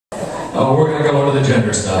Oh, we're gonna go into the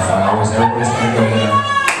gender stuff. Everybody's gonna go there.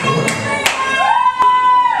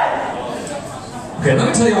 Okay, let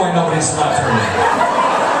me tell you why nobody slapped her.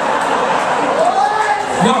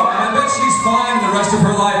 No, and I bet she's fine the rest of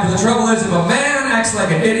her life, but the trouble is, if a man acts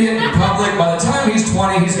like an idiot in public, by the time he's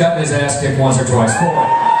 20, he's gotten his ass kicked once or twice for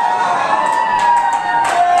it.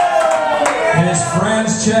 His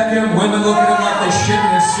friends check him, women look at him like they shit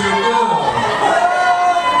in his suit. Ugh.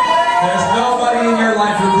 There's nobody in your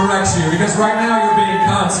life who corrects you, because right now you're being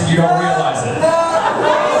cunts and you don't realize it.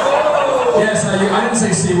 Yes, I didn't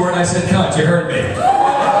say C-word, I said cunt, you heard me.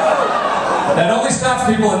 That only stops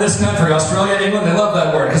people in this country, Australia, England, they love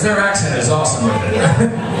that word, because their accent is awesome with it.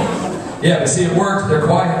 Yeah, but see, it worked, they're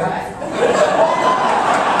quiet.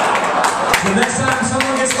 So next time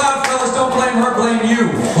someone gets loud, fellas, don't blame her, blame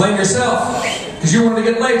you. Blame yourself. Because you wanted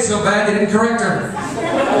to get laid so bad you didn't correct her.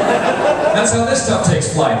 That's how this stuff takes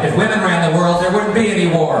flight. If women ran the world, there wouldn't be any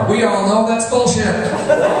war. We all know that's bullshit.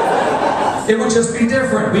 It would just be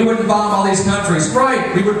different. We wouldn't bomb all these countries.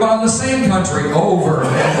 Right, we would bomb the same country over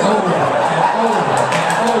and over and over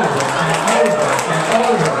and over and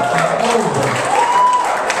over and over.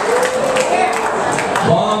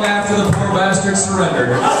 Long after the poor bastards surrendered.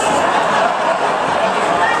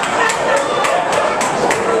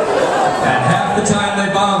 And half the time they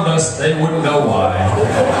bombed us, they wouldn't know why.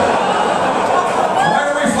 Why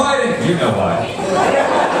are we fighting? You know why.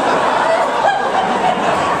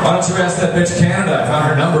 Why don't you ask that bitch Canada? I found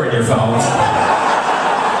her number in your phones.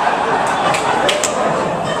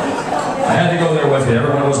 I had to go there with you.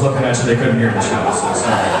 Everyone was looking at you. They couldn't hear the show, so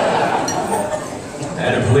sorry. I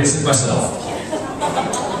had to police it myself.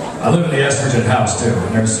 I live in the estrogen house, too,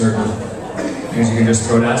 and there's certain things you can just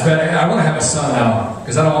throw down. It's bad. I want to have a son now,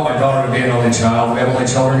 because I don't want my daughter to be an only child. We have only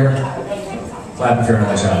children here? Clap if you're an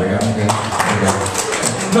only child. Okay? There you go.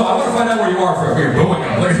 No, I want to find out where you are for you're booing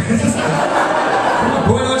them. Booing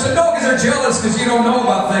them. No, because they're jealous, because you don't know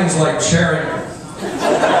about things like sharing.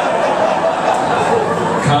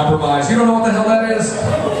 Compromise. You don't know what the hell that is?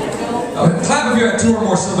 Clap if you have 2 or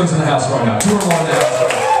more siblings in the house right now. 2 or more in the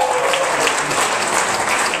house.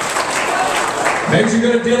 Maybe you're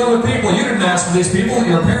good at dealing with people. You didn't ask for these people.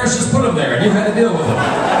 Your parents just put them there, and you had to deal with them.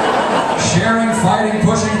 Sharing, fighting,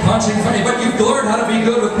 pushing, punching, fighting. But you've learned how to be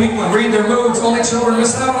good with people and read their moods. Only children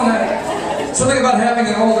miss out on that. Something about having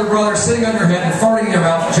an older brother sitting on your head and farting in your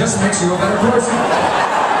mouth just makes you a better person.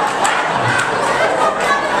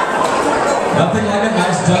 Nothing like a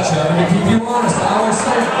nice Dutch oven to keep you honest, I always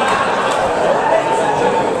say.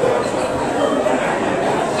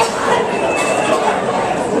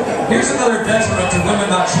 Here's another detriment to women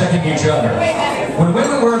not checking each other. When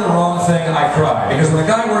women wear the wrong thing, I cry. Because when a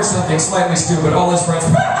guy wears something slightly stupid, all his friends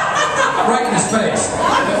right in his face.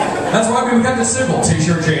 That's why we got the symbol,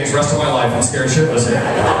 t-shirt, jeans, rest of my life, I'm scared shitless here.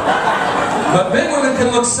 But big women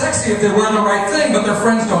can look sexy if they're wearing the right thing, but their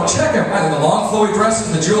friends don't check them. Either the long flowy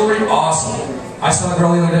dresses, the jewelry, awesome. I saw a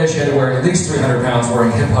girl the other day, she had to wear at least 300 pounds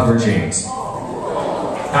wearing hip hugger jeans.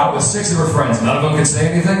 Out with 6 of her friends, none of them could say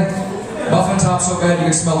anything. Muffin top so bad you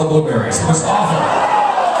could smell the blueberries. It was awful.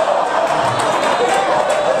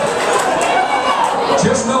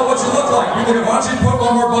 Just know what you look like. People go, why don't you put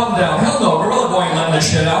one more button down? Hell no, Gorilla Boy ain't letting this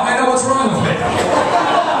shit out. I know what's wrong with me.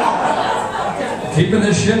 Keeping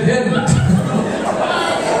this shit hidden.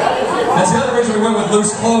 That's the other reason we went with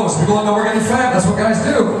loose clothes. People don't know we're getting fat. That's what guys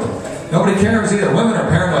do. Nobody cares either. Women are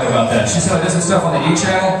paranoid about that. She said I did some stuff on the E!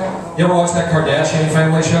 Channel. You ever watch that Kardashian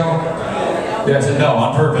family show? Yeah, I said no,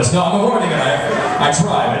 on purpose. No, I'm avoiding it. I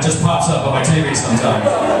try, but it just pops up on my TV sometimes.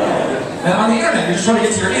 And on the internet, you're just trying to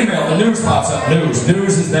get to your email, the news pops up. News.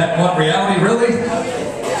 News, is that what reality, really?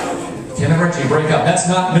 Tim and Richie break up. That's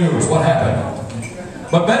not news. What happened?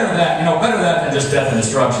 But better that, better that than just death and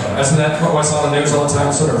destruction. Isn't that what I saw on the news all the time?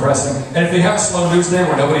 It's so depressing. And if they have a slow news day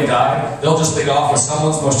where nobody died, they'll just lead off with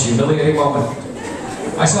someone's most humiliating moment.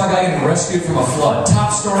 I saw a guy getting rescued from a flood.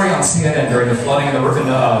 Top story on CNN during the flooding in the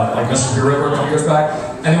Mississippi River a couple years back.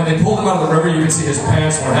 And when they pulled him out of the river, you could see his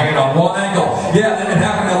pants were hanging on one ankle. Yeah, it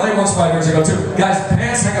happened in LA once 5 years ago too. Guys,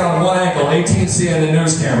 pants hanging on one ankle, 18 CNN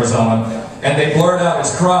news cameras on him, and they blurred out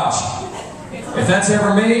his crotch. If that's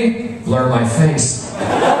ever me, blur my face.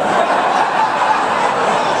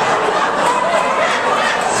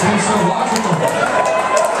 Seems so logical.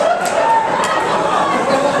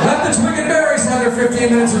 Let the Twig and Berries have their 15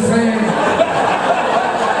 minutes of fame.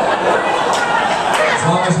 As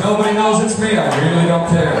long as nobody knows it's me, I really don't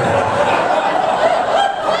care.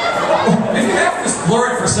 If you have to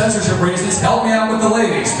blur it for censorship reasons, help me out with the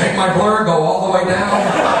ladies. Make my blur go all the way down.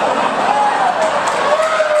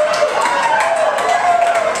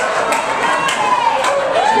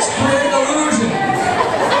 Just create illusion.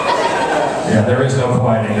 Yeah, there is no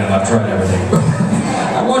quieting them. I've tried everything.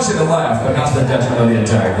 I want you to laugh, but not to the detriment of the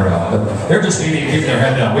entire crowd. But they're just eating, keeping their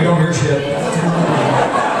head down. We don't hear shit.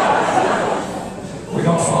 We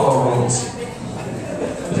don't follow rules.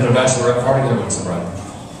 Is it a bachelorette party? That wouldn't surprise me.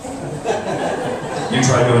 You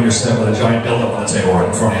try doing your set with a giant dildo on the table right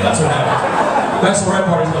in front of you. That's what happens. Bachelorette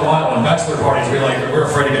parties are the wild one. Bachelor parties, we're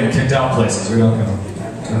afraid of getting kicked out places. We don't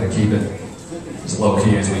kind of keep it as low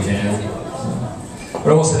key as we can. But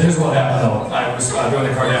I will say, here's what happened though. I was doing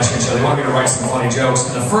the Kardashian show. They wanted me to write some funny jokes.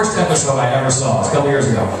 And the first episode I ever saw, was a couple years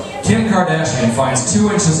ago, Kim Kardashian finds 2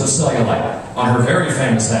 inches of cellulite on her very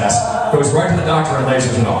famous ass, goes right to the doctor and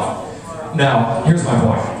lasers it off. Now, here's my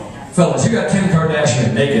point. Fellas, you got Kim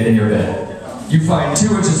Kardashian naked in your bed. You find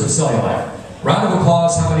 2 inches of cellulite. Round of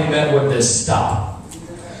applause, how many men would this stop?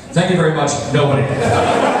 Thank you very much, nobody. There's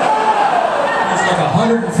like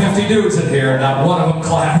 150 dudes in here, and not one of them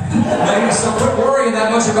clapped. Ladies, so quit worrying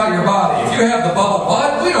that much about your body. If you have the bubble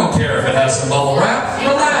butt, we don't care if it has some bubble wrap.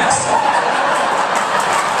 Relax.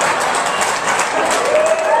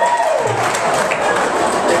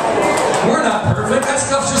 We're not perfect. That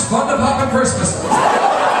stuff's just fun to pop at Christmas.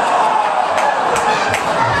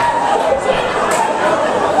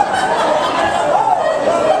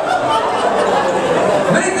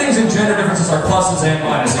 Gender differences are pluses and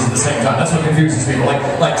minuses at the same time. That's what confuses people.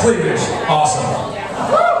 Like cleavage, awesome.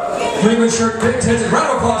 Cleavage shirt, big tits. Round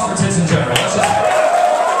of applause for tits in general. That's just...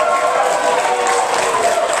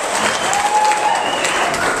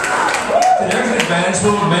 There's an advantage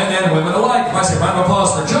for men and women alike. If I say round of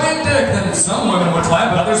applause for giant dick, then some women would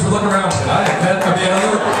clap, but others would look around and say, I think that could be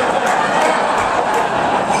another.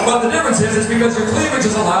 But the difference is because your cleavage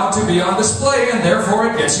is allowed to be on display, and therefore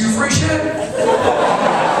it gets you free shit.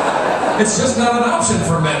 It's just not an option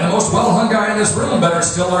for men. The most well-hung guy in this room better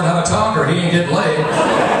still learn how to talk or he ain't getting laid.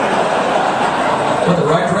 But the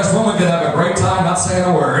right-dressed woman can have a great time not saying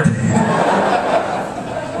a word.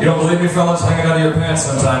 You don't believe me, fellas? Hang it out of your pants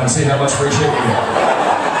sometime and see how much free shit you get.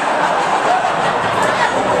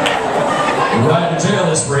 The ride to jail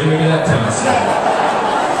is free, maybe that counts.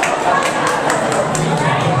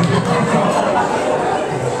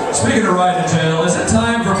 Speaking of ride to jail, is it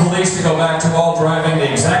time for police to go back to all driving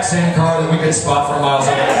the exact same car that we could spot from miles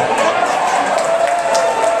away?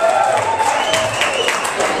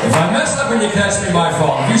 If I mess up and you catch me, my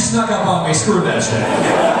fault. If you snuck up on me, screw that shit.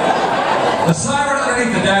 The siren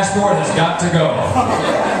underneath the dashboard has got to go.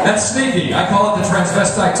 That's sneaky. I call it the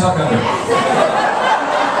transvestite tuck under.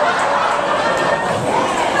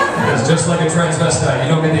 Because just like a transvestite, you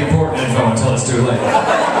don't get the important info until it's too late.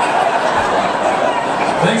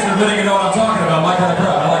 Thanks for admitting you know what I'm talking about. My kind of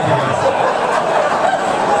crowd. I like you guys.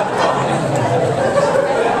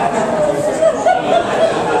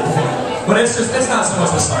 But it's not so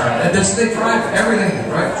much the siren. They drive everything,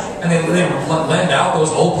 right? And they lend out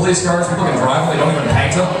those old police cars. People can drive them. They don't even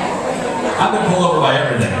paint them. I've been pulled over by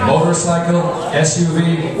everything. Motorcycle,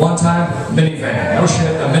 SUV, one time, minivan. No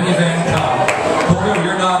shit, a minivan cop.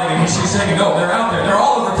 You're nodding, and she's shaking. No, they're out there. They're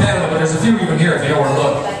all over Canada, but there's a few even here if you know where to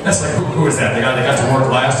look. That's like, who is that? The guy that got to work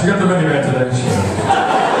last? You got the minivan today.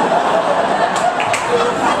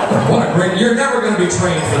 What a great... You're never going to be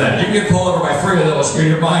trained for that. You can get pulled over by 3 of those.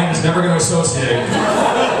 Your mind is never going to associate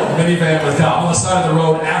minivan with cop. On the side of the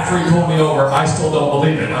road, after he pulled me over, I still don't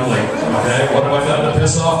believe it. I'm like, okay, what have I done to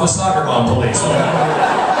piss off the soccer mom police?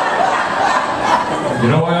 You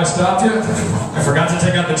know why I stopped you? I forgot to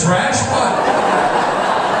take out the trash? What?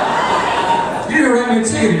 You didn't write me a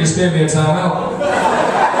ticket, you just gave me a timeout.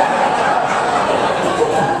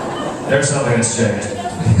 There's something that's changed.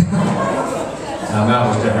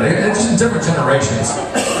 Timeout was different. It's just different generations.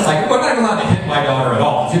 Like, we're not allowed to hit my daughter at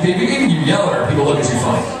all. If even you yell at her, people look at you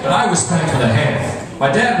funny. But I was spanked with a hand.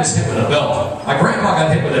 My dad was hit with a belt. My grandpa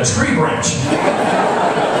got hit with a tree branch.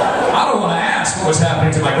 I don't want to ask what was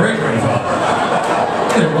happening to my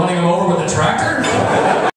great-grandfather. They're running him